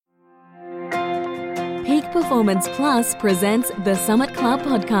Peak Performance Plus presents the Summit Club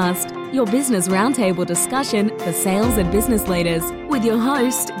Podcast, your business roundtable discussion for sales and business leaders, with your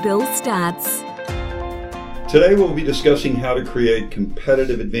host, Bill Statz. Today we'll be discussing how to create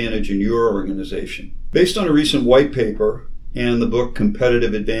competitive advantage in your organization. Based on a recent white paper and the book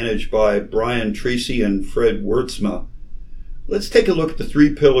Competitive Advantage by Brian Tracy and Fred Wurtsma, let's take a look at the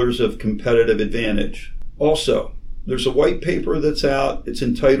 3 pillars of competitive advantage. Also, there's a white paper that's out. It's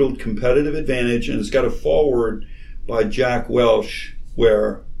entitled Competitive Advantage, and it's got a foreword by Jack Welch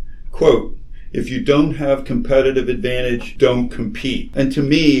where, quote, "If you don't have competitive advantage, don't compete." And to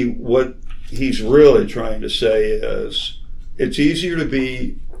me, what he's really trying to say is it's easier to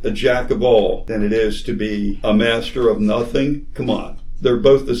be a jack of all than it is to be a master of nothing. Come on, they're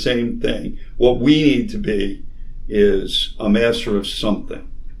both the same thing. What we need to be is a master of something.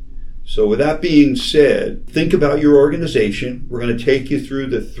 So with that being said, think about your organization. We're going to take you through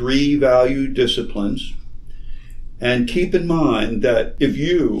the 3 value disciplines. And keep in mind that if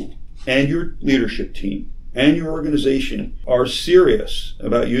you and your leadership team and your organization are serious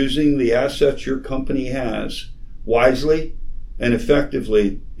about using the assets your company has wisely and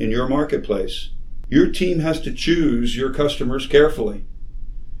effectively in your marketplace, your team has to choose your customers carefully.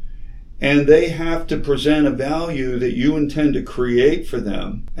 And they have to present a value that you intend to create for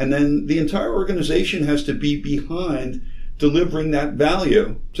them. And then the entire organization has to be behind delivering that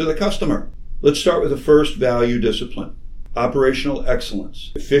value to the customer. Let's start with the first value discipline, operational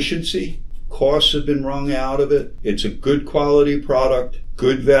excellence. Efficiency, costs have been wrung out of it. It's a good quality product,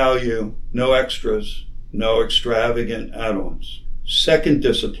 good value, no extras, no extravagant add-ons. Second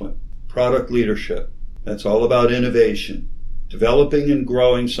discipline, product leadership. That's all about innovation. Developing and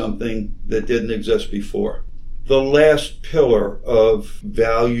growing something that didn't exist before. The last pillar of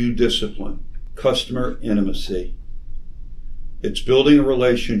value discipline, customer intimacy. It's building a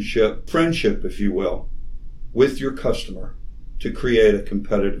relationship, friendship, if you will, with your customer to create a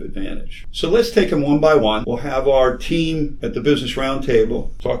competitive advantage. So let's take them one by one. We'll have our team at the Business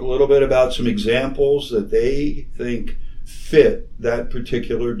Roundtable talk a little bit about some examples that they think fit that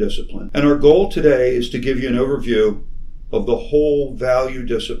particular discipline. And our goal today is to give you an overview of the whole value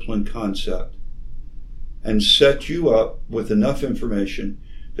discipline concept and set you up with enough information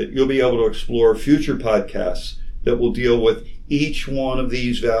that you'll be able to explore future podcasts that will deal with each one of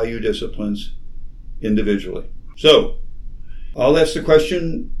these value disciplines individually. So, I'll ask the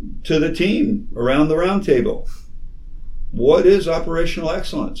question to the team around the roundtable. What is operational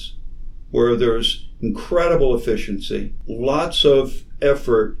excellence? Where there's incredible efficiency, lots of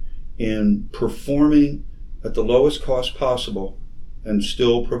effort in performing at the lowest cost possible and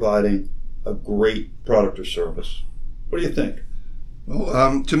still providing a great product or service. What do you think?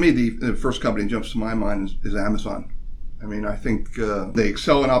 Well, to me, the first company that jumps to my mind is Amazon. I mean, I think they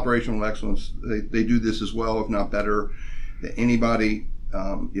excel in operational excellence. They do this as well, if not better, than anybody.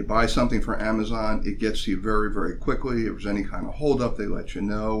 You buy something from Amazon, it gets to you very, very quickly. If there's any kind of holdup, they let you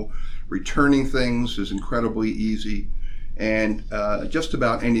know. Returning things is incredibly easy. And just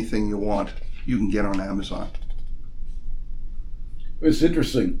about anything you want, you can get on Amazon. It's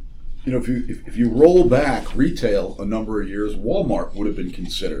interesting. You know, if you roll back retail a number of years, Walmart would have been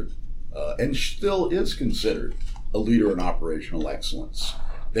considered, and still is considered, a leader in operational excellence.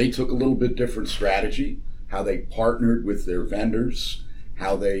 They took a little bit different strategy, how they partnered with their vendors,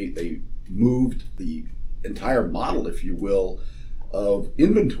 how they moved the entire model, if you will, of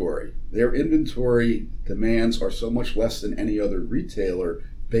inventory. Their inventory demands are so much less than any other retailer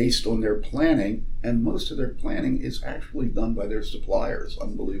based on their planning, and most of their planning is actually done by their suppliers.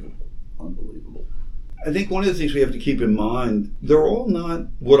 Unbelievable. I think one of the things we have to keep in mind, they're all not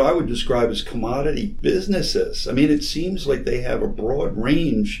what I would describe as commodity businesses. I mean, it seems like they have a broad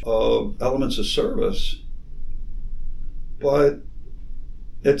range of elements of service, but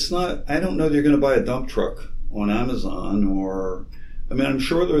it's not, I don't know they're going to buy a dump truck on Amazon or, I mean, I'm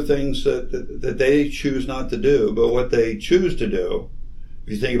sure there are things that they choose not to do, but what they choose to do,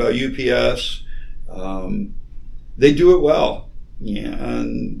 if you think about UPS, they do it well. Yeah,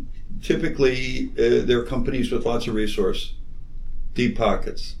 and typically they're companies with lots of resource, deep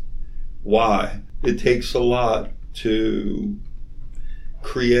pockets. Why? It takes a lot to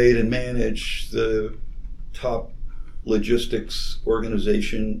create and manage the top logistics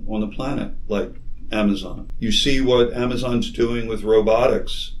organization on the planet, like Amazon. You see what Amazon's doing with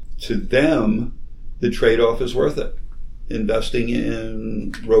robotics. To them, the trade-off is worth it. Investing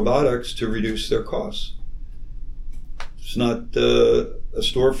in robotics to reduce their costs. It's not a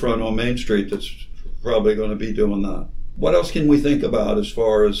storefront on Main Street that's probably going to be doing that. What else can we think about as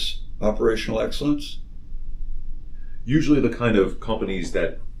far as operational excellence? Usually the kind of companies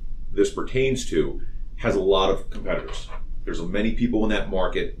that this pertains to has a lot of competitors. There's many people in that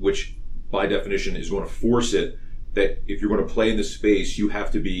market, which by definition is going to force it that if you're going to play in this space, you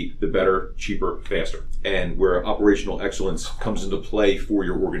have to be the better, cheaper, faster. And where operational excellence comes into play for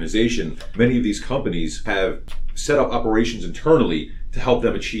your organization, many of these companies have set up operations internally to help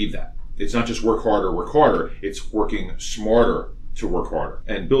them achieve that. It's not just work harder, it's working smarter to work harder.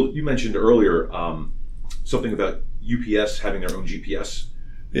 And Bill, you mentioned earlier something about UPS having their own GPS.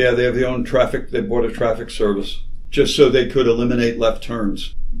 Yeah, they have their own traffic. They bought a traffic service just so they could eliminate left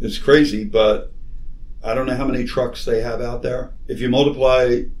turns. It's crazy, but I don't know how many trucks they have out there. If you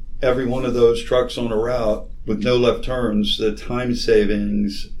multiply every one of those trucks on a route with no left turns, the time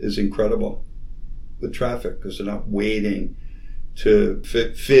savings is incredible with traffic because they're not waiting to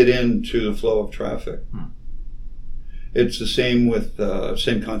fit into the flow of traffic. It's the same with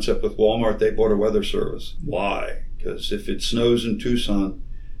same concept with Walmart. They bought a weather service. Why? Because if it snows in Tucson,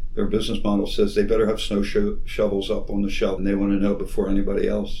 their business model says they better have snow shovels up on the shelf, and they want to know before anybody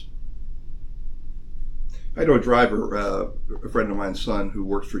else. I know a driver, a friend of mine's son, who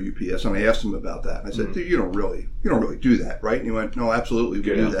works for UPS, and I asked him about that. I said, "You don't really do that, right?" And he went, "No, absolutely, we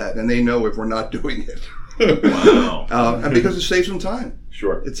do that, and they know if we're not doing it." Wow. And because it saves them time.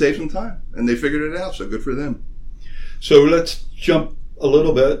 Sure. It saves them time, and they figured it out. So good for them. So let's jump a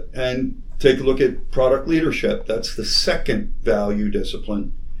little bit and take a look at product leadership. That's the second value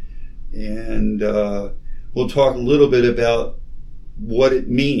discipline, and we'll talk a little bit about what it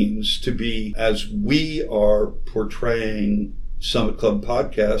means to be, as we are portraying Summit Club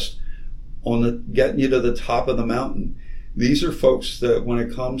Podcast, getting you to the top of the mountain. These are folks that when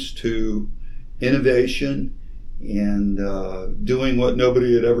it comes to innovation and doing what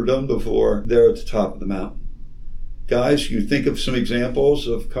nobody had ever done before, they're at the top of the mountain. Guys, you think of some examples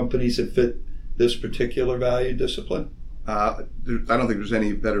of companies that fit this particular value discipline? I don't think there's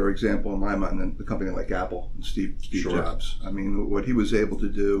any better example in my mind than the company like Apple and Steve Sure. Jobs. I mean, what he was able to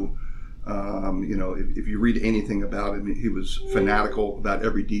do, if you read anything about him, he was fanatical about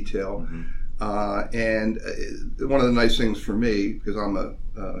every detail. Mm-hmm. And one of the nice things for me, because I'm an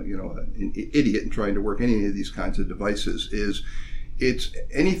idiot in trying to work any of these kinds of devices, is it's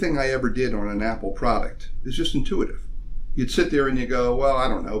anything I ever did on an Apple product is just intuitive. You'd sit there and you go, well, I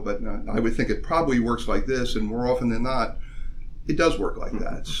don't know, but I would think it probably works like this, and more often than not, it does work like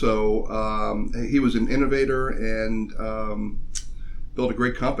that. So he was an innovator and built a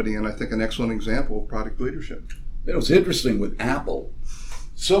great company, and I think an excellent example of product leadership. It was interesting with Apple.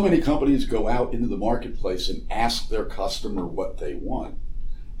 So many companies go out into the marketplace and ask their customer what they want.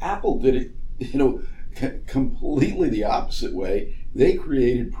 Apple did it, completely the opposite way. They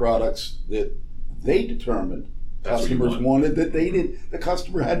created products that they determined customers wanted that they did. The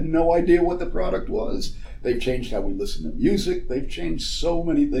customer had no idea what the product was. They've changed how we listen to music. They've changed so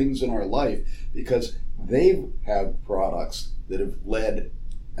many things in our life because they've had products that have led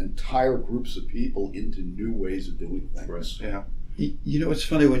entire groups of people into new ways of doing things. Yeah. You know, it's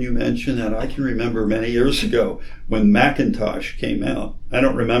funny when you mention that. I can remember many years ago when Macintosh came out. I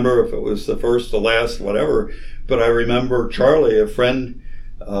don't remember if it was the first, the last, whatever, but I remember Charlie, a friend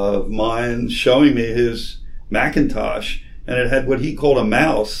of mine, showing me his Macintosh, and it had what he called a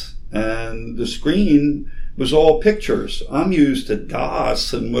mouse, and the screen was all pictures. I'm used to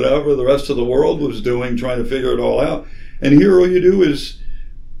DOS and whatever the rest of the world was doing, trying to figure it all out. And here all you do is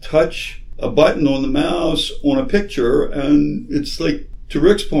touch a button on the mouse on a picture, and it's like, to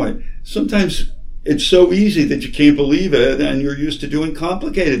Rick's point, sometimes it's so easy that you can't believe it, and you're used to doing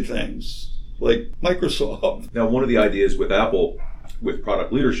complicated things, like Microsoft. Now, one of the ideas with Apple, with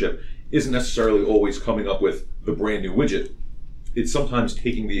product leadership, isn't necessarily always coming up with the brand new widget. It's sometimes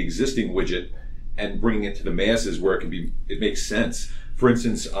taking the existing widget and bringing it to the masses where it makes sense. For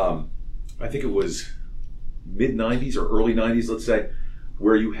instance, I think it was mid-90s or early 90s, let's say,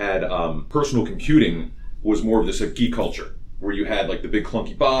 where you had personal computing was more of this geek culture, where you had like the big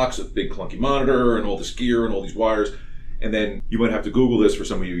clunky box with the big clunky monitor and all this gear and all these wires. And then you might have to Google this for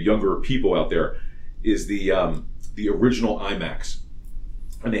some of you younger people out there, is the original iMacs.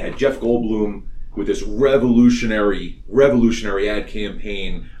 And they had Jeff Goldblum with this revolutionary ad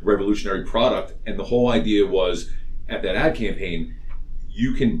campaign, revolutionary product. And the whole idea was, at that ad campaign,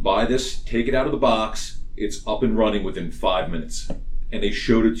 you can buy this, take it out of the box, it's up and running within 5 minutes. And they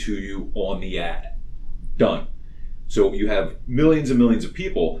showed it to you on the ad. Done. So you have millions and millions of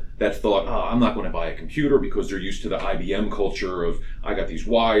people that thought, I'm not going to buy a computer because they're used to the IBM culture of, I got these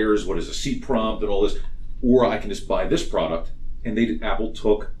wires, what is a seat prompt and all this, or I can just buy this product. And Apple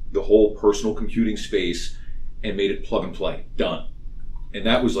took the whole personal computing space and made it plug and play. Done. And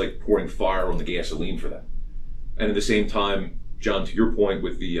that was like pouring fire on the gasoline for them. And at the same time, John, to your point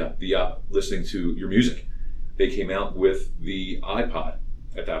with the listening to your music, they came out with the iPod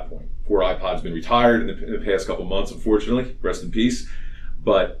at that point. Poor iPod's been retired in the past couple months, unfortunately. Rest in peace.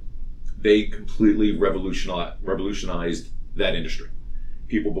 But they completely revolutionized that industry.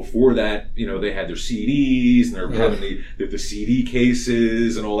 People before that, they had their CDs and they're having the CD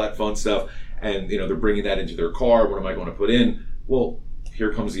cases and all that fun stuff. And, they're bringing that into their car. What am I going to put in? Well,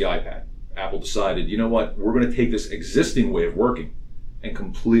 here comes the iPad. Apple decided, you know what? We're going to take this existing way of working and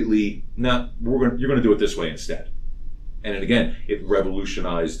completely you're going to do it this way instead. And then again, it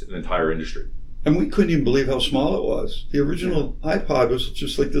revolutionized an entire industry. And we couldn't even believe how small it was. The original iPod was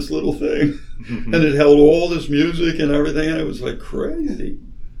just like this little thing. And it held all this music and everything, and it was like crazy.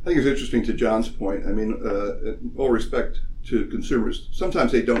 I think it's interesting to John's point. I mean, all respect to consumers,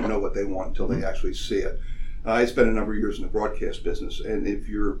 sometimes they don't know what they want until they actually see it. I spent a number of years in the broadcast business, and if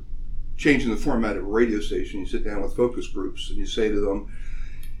you're changing the format of a radio station, you sit down with focus groups and you say to them,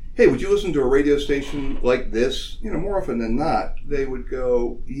 hey, would you listen to a radio station like this? More often than not, they would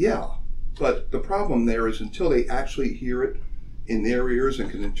go, yeah. But the problem there is until they actually hear it in their ears and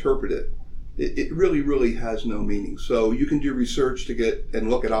can interpret it, it really, really has no meaning. So you can do research to get and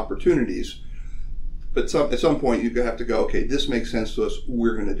look at opportunities, but at some point you have to go, okay, this makes sense to us,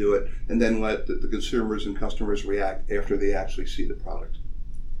 we're going to do it, and then let the consumers and customers react after they actually see the product.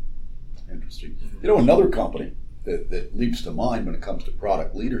 Interesting. Another company that leaps to mind when it comes to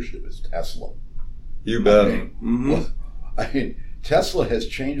product leadership is Tesla. You bet. Tesla has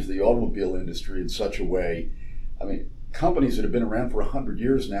changed the automobile industry in such a way. Companies that have been around for 100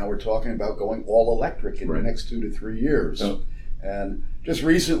 years now are talking about going all electric in the next 2 to 3 years. Oh. And just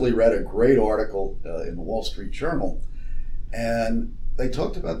recently read a great article in the Wall Street Journal, and they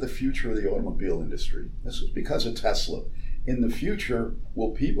talked about the future of the automobile industry. This was because of Tesla. In the future,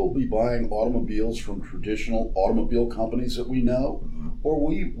 will people be buying automobiles from traditional automobile companies that we know, or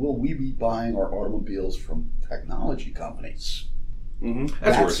will we be buying our automobiles from technology companies?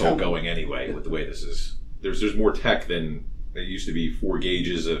 That's where it's all going anyway, with the way this is. There's more tech than it used to be. 4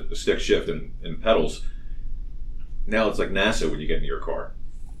 gauges, a stick shift, and pedals. Now it's like NASA when you get into your car.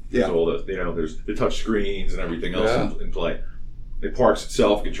 There's all the there's the touch screens and everything else in play. It parks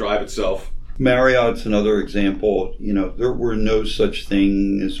itself, it can drive itself. Marriott's another example. There were no such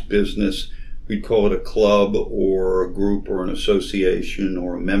thing as business. We'd call it a club or a group or an association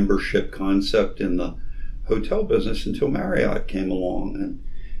or a membership concept in the hotel business until Marriott came along. And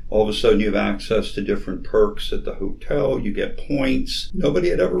all of a sudden you have access to different perks at the hotel. You get points. Nobody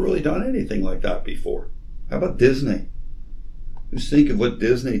had ever really done anything like that before. How about Disney? Just think of what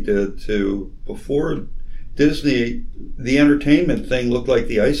Disney did to, before Disney, the entertainment thing looked like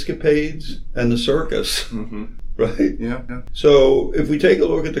the Ice Capades and the circus, right? Yeah. So if we take a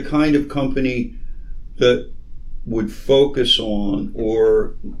look at the kind of company that would focus on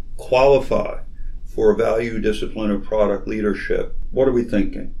or qualify for a value discipline of product leadership, what are we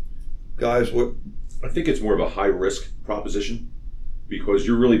thinking? Guys, what? I think it's more of a high-risk proposition because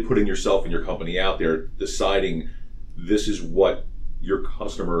you're really putting yourself and your company out there deciding this is what your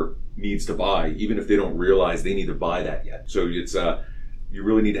customer needs to buy, even if they don't realize they need to buy that yet. So it's you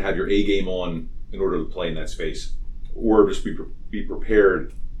really need to have your A game on in order to play in that space, or just be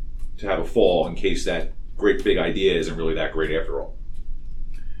prepared to have a fall in case that great big idea isn't really that great after all.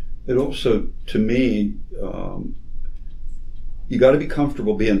 It also, to me, you got to be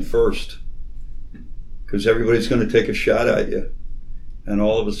comfortable being first because everybody's going to take a shot at you. And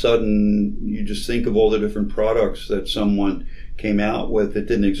all of a sudden, you just think of all the different products that someone came out with that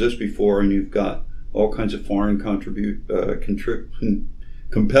didn't exist before, and you've got all kinds of foreign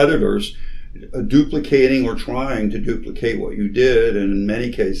competitors duplicating or trying to duplicate what you did, and in many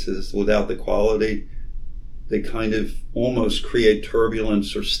cases, without the quality, they kind of almost create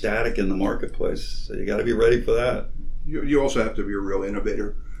turbulence or static in the marketplace. So you got to be ready for that. You also have to be a real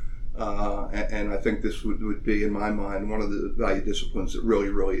innovator. And I think this would be, in my mind, one of the value disciplines that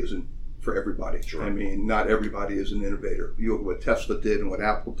really isn't for everybody. Sure. I mean, not everybody is an innovator. You look at what Tesla did and what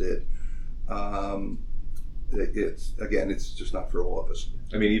Apple did. It's just not for all of us.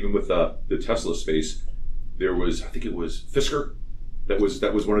 I mean, even with the Tesla space, there was, I think it was Fisker, that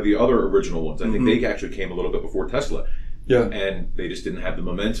was one of the other original ones. I think they actually came a little bit before Tesla. Yeah. And they just didn't have the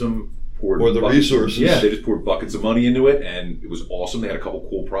momentum. Or the resources. Yeah, they just poured buckets of money into it, and it was awesome. They had a couple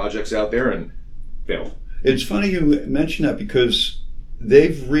cool projects out there, and failed. It's funny you mention that because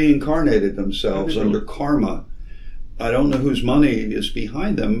they've reincarnated themselves under karma. I don't know whose money is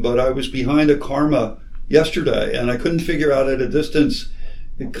behind them, but I was behind a karma yesterday, and I couldn't figure out at a distance.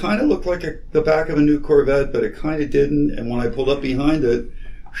 It kind of looked like the back of a new Corvette, but it kind of didn't. And when I pulled up behind it,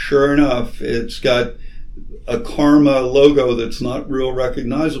 sure enough, it's got a Karma logo that's not real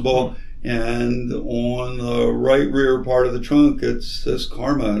recognizable, and on the right rear part of the trunk it says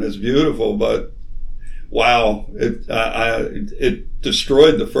Karma, and it's beautiful, but wow, it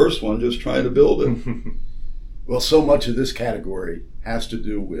destroyed the first one just trying to build it. Well, so much of this category has to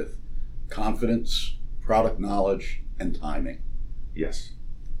do with confidence, product knowledge, and timing. Yes.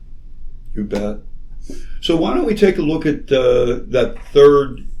 You bet. So why don't we take a look at that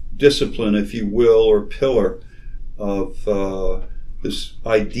third discipline, if you will, or pillar of this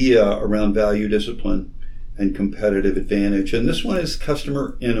idea around value discipline and competitive advantage. And this one is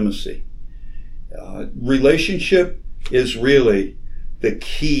customer intimacy. Relationship is really the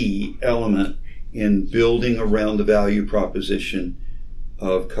key element in building around the value proposition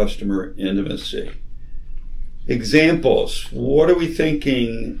of customer intimacy. Examples. What are we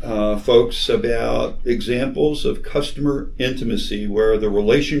thinking, folks, about examples of customer intimacy where the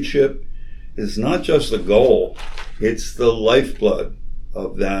relationship is not just the goal, it's the lifeblood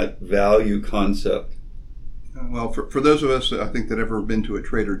of that value concept? Well, for those of us, I think, that ever been to a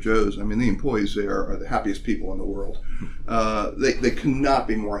Trader Joe's, I mean, the employees there are the happiest people in the world. They cannot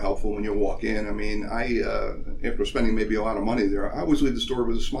be more helpful when you walk in. I mean, after spending maybe a lot of money there, I always leave the store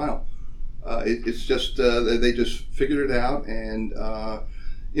with a smile. It's just they just figured it out, and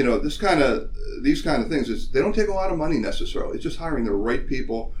these kind of things, they don't take a lot of money necessarily. It's just hiring the right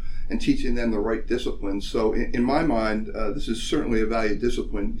people and teaching them the right disciplines. So in my mind, this is certainly a value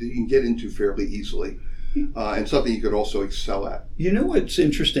discipline that you can get into fairly easily, and something you could also excel at. You know what's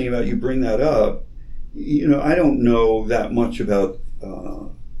interesting about you bring that up? I don't know that much about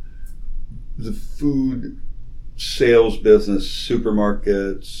the food sales business,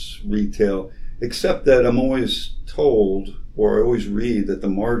 supermarkets, retail, except that I'm always told, or I always read, that the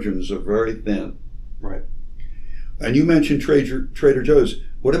margins are very thin. Right. And you mentioned Trader Joe's.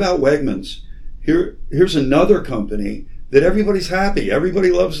 What about Wegmans? Here's another company that everybody's happy.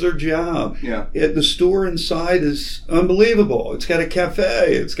 Everybody loves their job. Yeah. The store inside is unbelievable. It's got a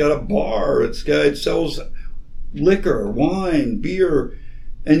cafe. It's got a bar. It sells liquor, wine, beer,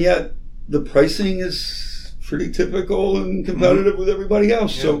 and yet the pricing is pretty typical and competitive with everybody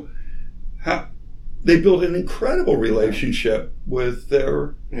else. Yeah. So they built an incredible relationship with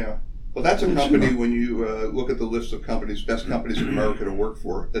their... Yeah. Well, that's a company, when you look at the list of best companies in America to work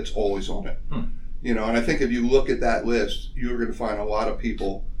for, that's always on it. And I think if you look at that list, you're going to find a lot of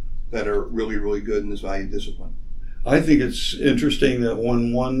people that are really, really good in this value discipline. I think it's interesting that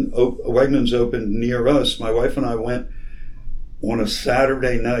when Wegmans opened near us, my wife and I went on a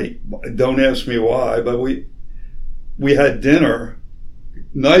Saturday night. Don't ask me why, but we had dinner,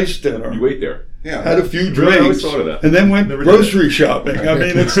 nice dinner. You ate there. Yeah. Had a few Really? I always drinks, thought of that. and then went grocery shopping. I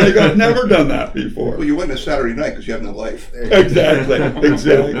mean, it's like I've never done that before. Well, you went on a Saturday night because you have no life.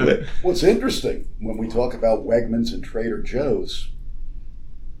 Exactly. What's interesting when we talk about Wegmans and Trader Joe's,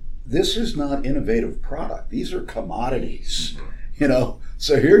 this is not innovative product. These are commodities,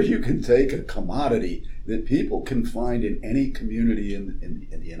 So here you can take a commodity that people can find in any community in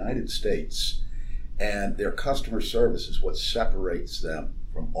the United States, and their customer service is what separates them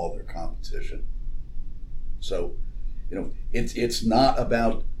from all their competition. So, it's not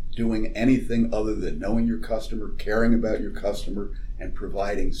about doing anything other than knowing your customer, caring about your customer, and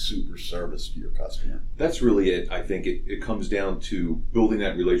providing super service to your customer. That's really it. I think it comes down to building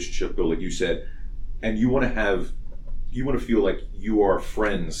that relationship, Bill, like you said, and you want to feel like you are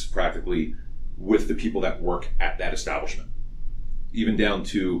friends practically with the people that work at that establishment. Even down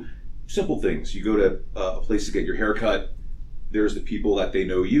to simple things. You go to a place to get your hair cut, there's the people that they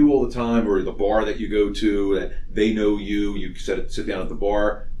know you all the time, or the bar that you go to, that they know you. You sit down at the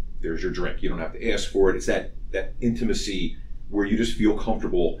bar, there's your drink. You don't have to ask for it. It's that intimacy where you just feel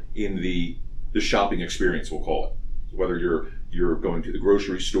comfortable in the shopping experience, we'll call it. Whether you're going to the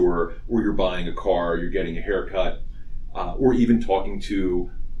grocery store, or you're buying a car, you're getting a haircut, or even talking to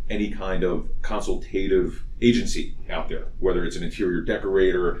any kind of consultative agency out there, whether it's an interior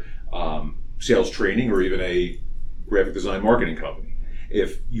decorator, sales training, or even a graphic design marketing company.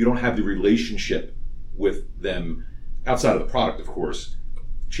 If you don't have the relationship with them outside of the product, of course,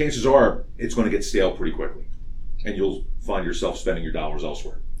 chances are it's going to get stale pretty quickly, and you'll find yourself spending your dollars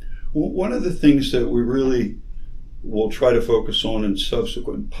elsewhere. Well, one of the things that we really will try to focus on in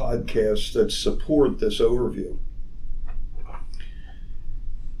subsequent podcasts that support this overview,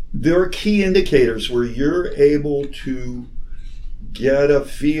 there are key indicators where you're able to get a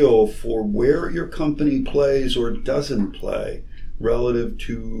feel for where your company plays or doesn't play relative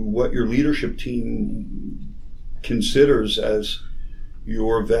to what your leadership team considers as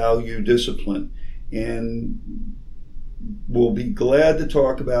your value discipline. And we'll be glad to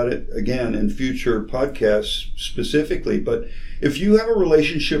talk about it again in future podcasts specifically. But if you have a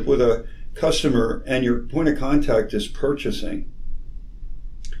relationship with a customer and your point of contact is purchasing,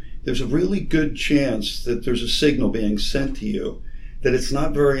 there's a really good chance that there's a signal being sent to you that it's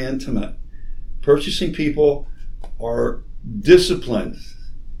not very intimate. Purchasing people are disciplined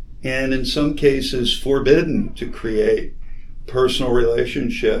and in some cases forbidden to create personal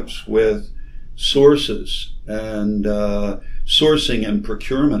relationships with sources and sourcing and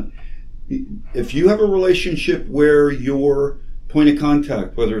procurement. If you have a relationship where your point of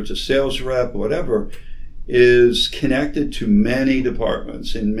contact, whether it's a sales rep, whatever, is connected to many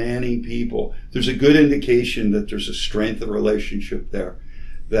departments and many people, there's a good indication that there's a strength of relationship there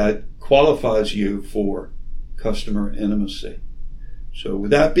that qualifies you for customer intimacy. So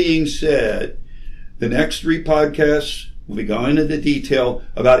with that being said, the next 3 podcasts will be going into detail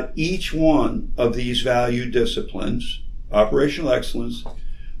about each one of these value disciplines: operational excellence,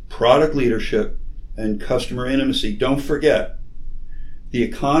 product leadership, and customer intimacy. Don't forget, the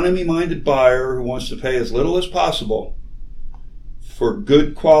economy-minded buyer who wants to pay as little as possible for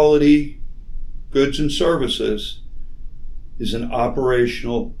good quality goods and services is an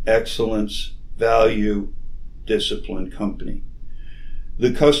operational excellence value discipline company.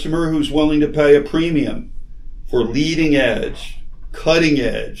 The customer who's willing to pay a premium for leading edge, cutting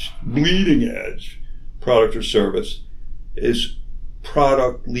edge, bleeding edge product or service is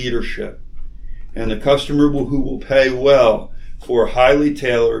product leadership. And the customer who will pay well for highly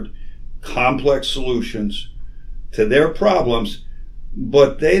tailored, complex solutions to their problems,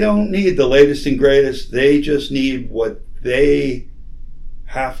 but they don't need the latest and greatest. They just need what they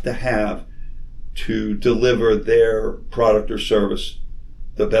have to deliver their product or service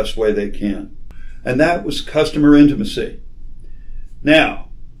the best way they can. And that was customer intimacy. Now,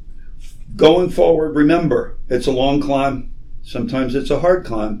 going forward, remember, it's a long climb. Sometimes it's a hard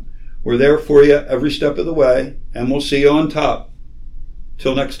climb. We're there for you every step of the way, and we'll see you on top.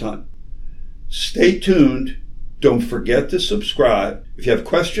 Till next time. Stay tuned. Don't forget to subscribe. If you have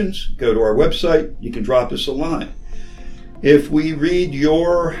questions, go to our website. You can drop us a line. If we read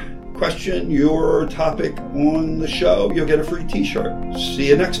your question, your topic on the show, you'll get a free t-shirt. See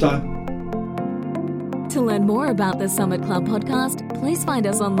you next time. To learn more about the Summit Club podcast, please find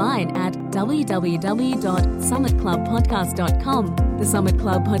us online at www.summitclubpodcast.com. The Summit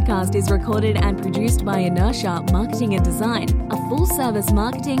Club podcast is recorded and produced by Inertia Marketing and Design, a full-service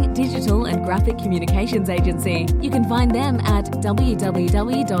marketing, digital and graphic communications agency. You can find them at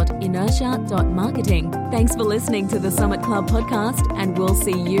www.inertia.marketing. Thanks for listening to the Summit Club podcast, and we'll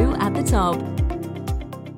see you at the top.